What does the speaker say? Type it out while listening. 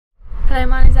Hello,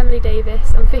 my name's Emily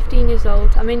Davis. I'm 15 years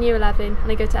old. I'm in Year 11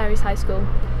 and I go to Aries High School.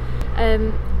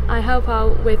 I help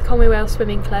out with Conway Wales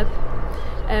Swimming Club,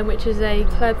 which is a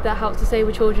club that helps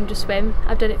disabled children to swim.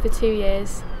 I've done it for 2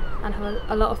 years and have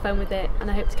a lot of fun with it, and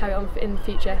I hope to carry it on in the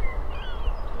future.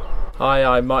 Hi,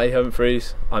 I'm Matty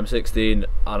Humphreys. I'm 16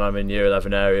 and I'm in Year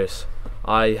 11 Aries.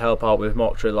 I help out with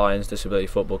Mocktree Lions Disability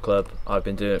Football Club. I've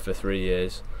been doing it for 3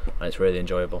 years and it's really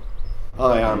enjoyable.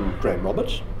 I am Graham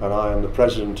Roberts and I am the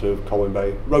president of Colwyn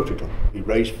Bay Rotary Club. We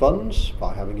raise funds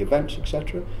by having events,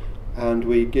 etc., and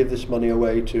we give this money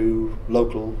away to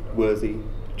local worthy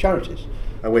charities.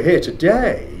 And we're here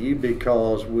today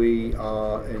because we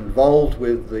are involved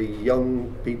with the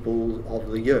Young People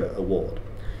of the Year award,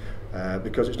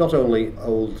 because it's not only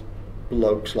old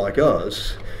blokes like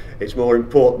us, it's more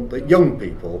important that young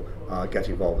people get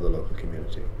involved with the local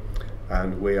community.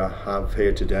 And we have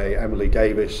here today Emily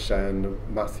Davis and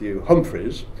Matthew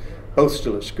Humphreys, both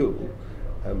still at school,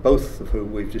 and both of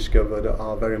whom we've discovered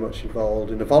are very much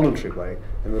involved in a voluntary way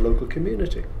in the local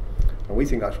community. And we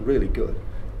think that's really good.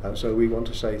 And so we want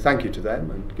to say thank you to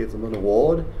them and give them an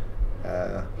award,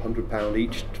 £100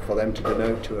 each for them to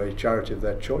donate to a charity of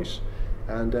their choice,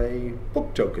 and a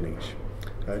book token each,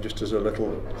 just as a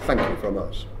little thank you from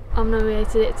us. I'm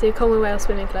nominated to Conway Wales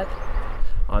Swimming Club.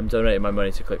 I'm donating my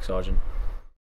money to Click Sergeant.